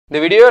இந்த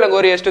வீடியோல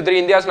ஒரு S23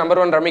 India's number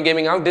 1 rummy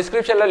gaming app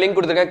டிஸ்கிரிப்ஷன்ல லிங்க்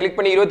கொடுத்திருக்கேன். கிளிக்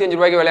பண்ணி 25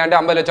 ரூபாய்க்கு விளையாண்டு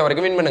 50 லட்சம்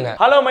வரைக்கும் வின் பண்ணுங்க.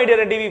 Hello my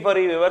dear TV for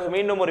viewers,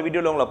 மீண்டும் ஒரு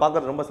வீடியோல உங்களை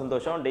பார்க்கறது ரொம்ப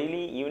சந்தோஷம்.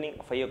 டெய்லி ஈவினிங்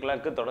 5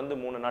 o'clock தொடர்ந்து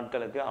 3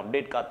 நாட்களுக்கு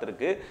அப்டேட்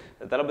காத்திருக்கு.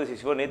 தளபதி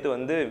 64 நேத்து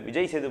வந்து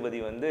விஜய்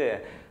சேதுபதி வந்து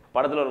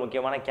படத்தில் ஒரு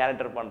முக்கியமான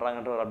கேரக்டர்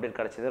பண்ணுறாங்கன்ற ஒரு அப்டேட்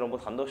கிடச்சிது. ரொம்ப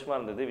சந்தோஷமாக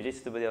இருந்தது. விஜய்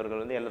சேதுபதி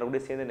அவர்கள் வந்து எல்லாரும் கூட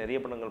சேர்ந்து நிறைய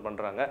படங்கள்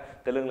பண்ணுறாங்க.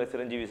 தெலுங்குல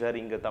சிரஞ்சீவி சார்,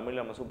 இங்கே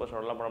தமிழில் நம்ம சூப்பர்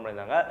ஸ்டார்லாம் படம்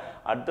பண்ணியிருந்தாங்க.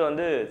 அடுத்து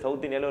வந்து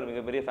சவுத் இந்தியாவில் ஒரு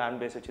மிகப்பெரிய ஃபேன்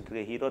பேஸ்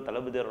வச்சுருக்க ஹீரோ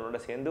தளபதி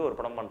அவர்களோட சேர்ந்து ஒரு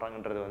படம்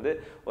பண்ணுறாங்கன்றது வந்து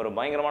ஒரு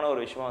பயங்கரமான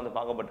ஒரு விஷயமா வந்து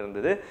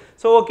பார்க்கப்பட்டிருந்தது.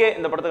 ஸோ ஓகே,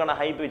 இந்த படத்துக்கான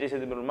ஹைப் விஜய்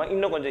சேதுபதி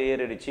இன்னும் கொஞ்சம்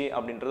ஏறிடுச்சு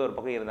அப்படின்றது ஒரு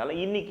பக்கம் இருந்தாலும்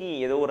இன்னைக்கு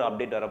ஏதோ ஒரு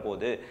அப்டேட்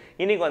வரப்போகுது.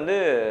 இன்னைக்கு வந்து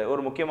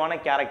ஒரு முக்கியமான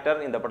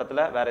கேரக்டர் இந்த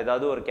படத்தில் வேற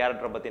ஏதாவது ஒரு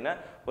கேரக்டரை பற்றின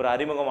ஒரு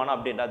அறிமுகமான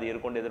அப்டேட் அது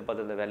இருக்கும்னு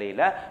எதிர்பார்த்த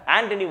வேலையில்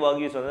ஆண்டனி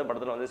வர்கீஸ் வந்து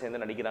படத்தில் வந்து சேர்ந்து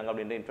நடிக்கிறாங்க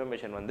அப்படின்ற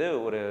இன்ஃபர்மேஷன் வந்து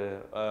ஒரு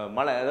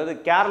அதாவது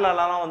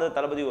கேரளாலாம் வந்து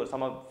தளபதி ஒரு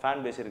சம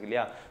ஃபேன் பேஸ் இருக்கு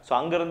இல்லையா, ஸோ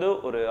அங்கேருந்து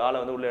ஒரு ஆளை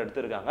வந்து உள்ளே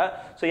எடுத்திருக்காங்க.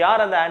 ஸோ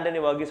யார் அந்த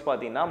ஆண்டனி வர்கீஸ்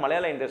பார்த்தீங்கன்னா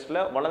மலையாள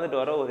இண்டஸ்ட்ரியில் வளர்ந்துட்டு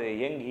வர ஒரு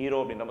யங் ஹீரோ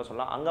அப்படின்ற மாதிரி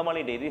சொல்லலாம்.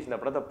 அங்கமாலி டைரிஸ் இந்த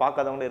படத்தை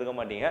பார்க்காதவங்க இருக்க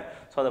மாட்டீங்க.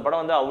 ஸோ அந்த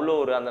படம் வந்து அவ்வளோ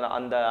ஒரு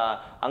அந்த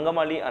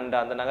அங்கமாலி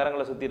அந்த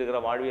நகரங்களை சுற்றி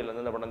இருக்கிற வாழ்வியல்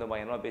வந்து அந்த படம் வந்து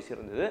பயங்கரமாக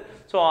பேசியிருந்தது.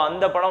 ஸோ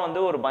அந்த படம்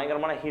வந்து ஒரு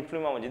பயங்கரமான ஹிட்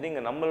ஃபிலிமாக அமைஞ்சது.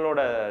 இங்கே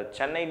நம்மளோட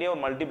சென்னையிலேயே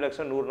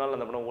மல்டிப்ளெக்ஸில் 100 நாள்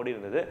அந்த படம் ஓடி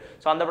இருந்தது.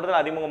 ஸோ அந்த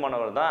படத்தில்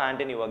அறிமுகமானவர் தான்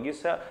ஆண்டனி வர்கீஸ்.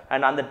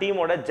 அண்ட் அந்த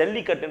டீமோட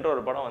ஜல்லிக்கட்டுன்ற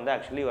ஒரு படம் வந்து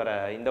ஆக்சுவலி வர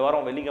இந்த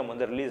வாரம் வெள்ளிக்கிழமை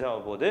வந்து ரிலீஸ் ஆக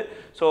போகுது.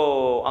 ஸோ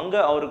அங்கே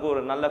அவருக்கு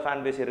ஒரு நல்ல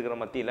ஃபேன் பேஸ் இருக்கிற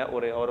மத்தியில்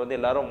அவர் வந்து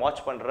எல்லாரும்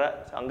வாட்ச் பண்ணுற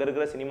அங்கே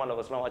இருக்கிற சினிமா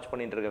லவர்ஸ்லாம் வாட்ச்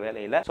பண்ணிட்டு இருக்க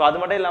வேலையில். ஸோ அது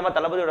மட்டும் இல்லாமல்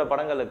தளபதியோட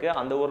படங்களுக்கு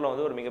அந்த ஊரில்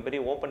வந்து ஒரு மிகப்பெரிய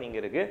ஓப்பனிங்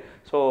இருக்குது.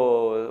 ஸோ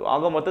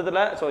ஆக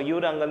மொத்தத்தில் ஸோ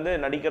இவர் அங்கேருந்து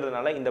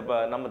நடிக்கிறதுனால இந்த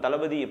நம்ம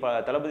தளபதி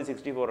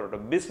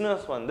 64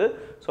 பிஸ்னஸ் வந்து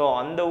ஸோ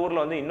அந்த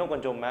ஊரில் வந்து இன்னும்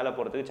கொஞ்சம் மேலே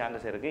போகிறதுக்கு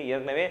சான்சஸ் இருக்குது.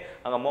 ஏற்கனவே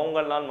அங்கே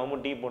மோகன்லால்,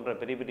 மம்முட்டி போன்ற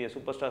பெரிய பெரிய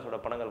சூப்பர் ஸ்டார்ஸோட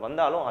படங்கள்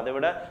வந்தாலும் அதை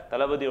விட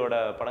தளபதியோட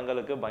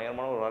படங்களுக்கு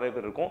பயங்கரமான ஒரு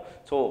வரவேற்பு இருக்கும்.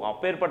 ஸோ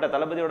அப்பேற்பட்ட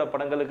தளபதியோட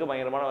படங்களுக்கு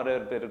பயங்கரமான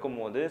வரவேற்பு இருக்கும்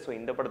போது ஸோ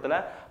இந்த படத்தில்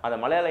அந்த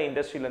மலையாள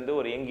இண்டஸ்ட்ரியிலேருந்து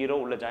ஒரு யங் ஹீரோ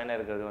உள்ள ஜாயின்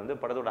இருக்கிறது வந்து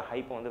படத்தோட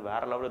ஹைப்பை வந்து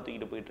வேற லெவலில்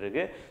தூக்கிட்டு போயிட்டு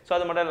இருக்கு. ஸோ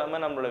அது மட்டும்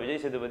இல்லாமல் நம்மளோட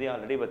விஜய் சேதுபதி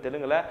ஆல்ரெடி இப்போ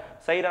தெலுங்குல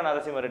சைரா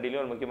நரசிம்ம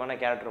ரெட்டிலையும் ஒரு முக்கியமான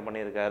கேரக்டர்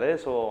பண்ணியிருக்காரு.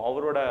 ஸோ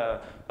அவரோட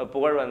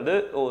புகழ் வந்து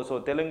ஸோ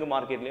தெலுங்கு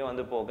மார்க்கெட்லேயும்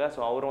வந்து போக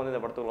ஸோ அவரும் வந்து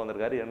இந்த படத்துக்கு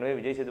வந்திருக்காரு. எனவே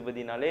விஜய்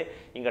சேதுபதினாலே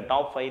இங்கே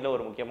டாப் 5ல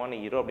ஒரு முக்கியமான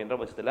ஹீரோ அப்படின்ற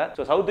பட்சத்தில்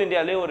ஸோ சவுத்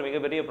இந்தியாவிலே ஒரு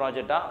மிகப்பெரிய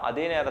ப்ராஜெக்டாக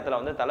அதே நேரத்தில்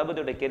வந்து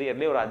தளபதியோட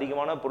கெரியர்லேயே ஒரு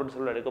அதிகமான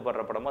பொருட்கள்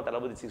எடுக்கப்படுற படமா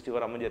தளபதி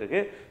 64 அமைஞ்சிருக்கு.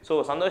 ஸோ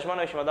சந்தோஷமான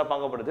விஷயமா தான்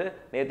பார்க்கப்படுது.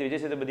 நேற்று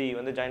விஜய் சேதுபதி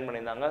வந்து ஜாயின்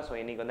பண்ணியிருந்தாங்க. ஸோ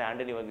இன்னைக்கு வந்து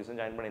ஆண்டனி வர்கீஸும்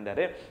ஜாயின்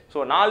பண்ணியிருந்தாரு.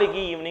 ஸோ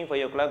நாளைக்கு ஈவினிங்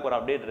 5 o'clock ஒரு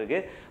அப்டேட் இருக்கு.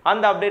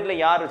 அந்த அப்டேட்ல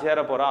யார்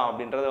சேர போறா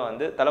அப்படின்றத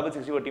வந்து தளபதி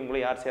 64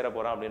 டீமுக்குள்ள யார் சேர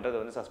போறா அப்படின்றத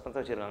வந்து சஸ்பென்ஸ்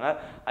வச்சிருக்காங்க.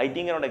 ஐ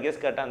திங்க் என்னோட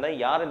கெஸ் கேட்டா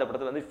யார் இந்த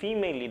படத்தில் வந்து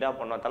ஃபீமேல் லீடா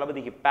பண்ணுவா,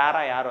 தளபதிக்கு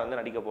பேரா யார் வந்து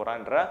நடிக்க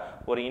போறான்ற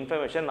ஒரு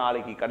இன்ஃபர்மேஷன்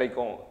நாளைக்கு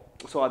கிடைக்கும்.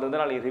 ஸோ அது வந்து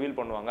நாளைக்கு ரிவீல்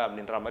பண்ணுவாங்க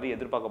அப்படின்ற மாதிரி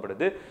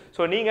எதிர்பார்க்கப்படுது.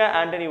 ஸோ நீங்கள்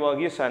ஆண்டனி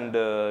வர்கீஸ் அண்ட்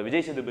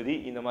விஜய் சேதுபதி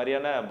இந்த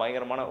மாதிரியான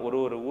பயங்கரமான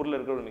ஒரு ஊரில்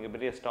இருக்கிற ஒரு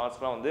மிகப்பெரிய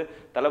ஸ்டார்ஸ்லாம் வந்து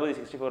தளபதி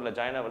 64ல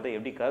ஜாயின் ஆகிறத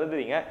எப்படி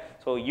கருதுறீங்க?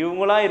 ஸோ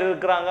இவங்களாம்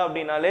இருக்கிறாங்க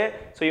அப்படின்னாலே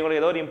ஸோ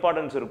இவங்களுக்கு ஏதோ ஒரு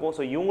இம்பார்ட்டன்ஸ் இருக்கும்.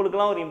 ஸோ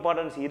இவங்களுக்குலாம் ஒரு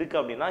இம்பார்ட்டன்ஸ்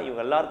இருக்குது அப்படின்னா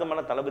இவங்க எல்லாருக்கும்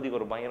மேலே தளபதிக்கு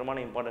ஒரு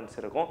பயங்கரமான இம்பார்ட்டன்ஸ்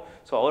இருக்கும்.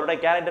 ஸோ அவரோட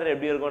கேரக்டர்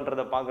எப்படி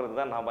இருக்குன்றதை பார்க்குறது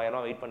தான் நான்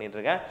பயங்கரமாக வெயிட் பண்ணிட்டு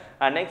இருக்கேன்.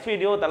 நெக்ஸ்ட்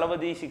வீடியோ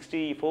தளபதி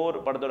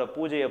 64 படத்தோட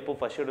பூஜை எப்போ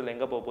ஃபர்ஸ்ட் ஷெட்யூல்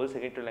எங்கே போக போகுது,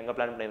 செகண்ட் ஷெட்யூல் எங்கே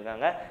பிளான்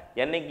பண்ணியிருக்காங்க,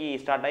 என்னைக்கு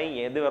ஸ்டார்ட் ஆகி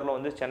எது வரல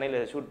வந்து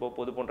சென்னையில் ஷூட்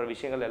போகுது போன்ற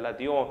விஷயங்கள்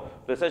எல்லாத்தையும்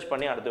ரிசர்ச்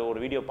பண்ணி அடுத்த ஒரு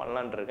வீடியோ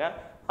பண்ணலான்னு இருக்கேன்.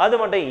 அது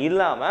மட்டும்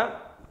இல்லாமல்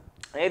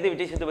நேற்று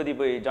விஜய் சேதுபதி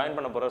போய் ஜாயின்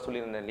பண்ண போகிற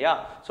சொல்லியிருந்தேன் இல்லையா,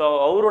 ஸோ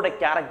அவரோட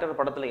கேரக்டர்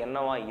படத்தில்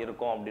என்னவா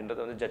இருக்கும் அப்படின்றத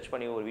வந்து ஜட்ஜ்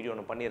பண்ணி ஒரு வீடியோ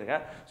ஒன்று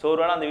பண்ணியிருக்கேன். ஸோ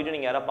ஒருவேளை அந்த வீடியோ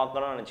நீங்கள் யாராவது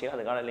பார்க்கணும்னு நினச்சிங்க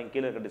அதுக்கான லிங்க்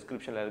கீழே இருக்க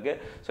டிஸ்கிரிப்ஷனில் இருக்குது.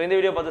 ஸோ இந்த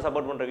வீடியோ பார்த்து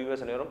சப்போர்ட் பண்ணுற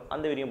வியூவர்ஸ் வரும்,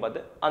 அந்த வீடியோ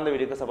பார்த்து அந்த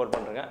வீடியோக்கு சப்போர்ட்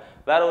பண்ணுறேங்க.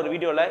 வேற ஒரு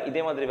வீடியோவில்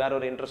இதே மாதிரி வேற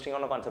ஒரு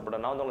இன்ட்ரெஸ்டிங்கான கான்செப்ட்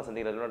நான் வந்து உங்களை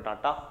சந்திக்கிறேன்.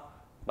 Tata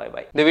bye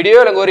by. இந்த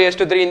வீடியோல ஒரு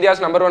S23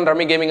 India's number 1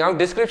 rummy gaming app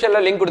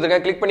டிஸ்கிரிப்ஷன்ல லிங்க்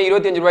கொடுத்திருக்கேன். கிளிக் பண்ணி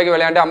 25 ரூபாய்க்கு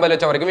விளையாண்டு 50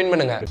 லட்சம் வரைக்கும் வின்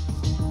பண்ணுங்க.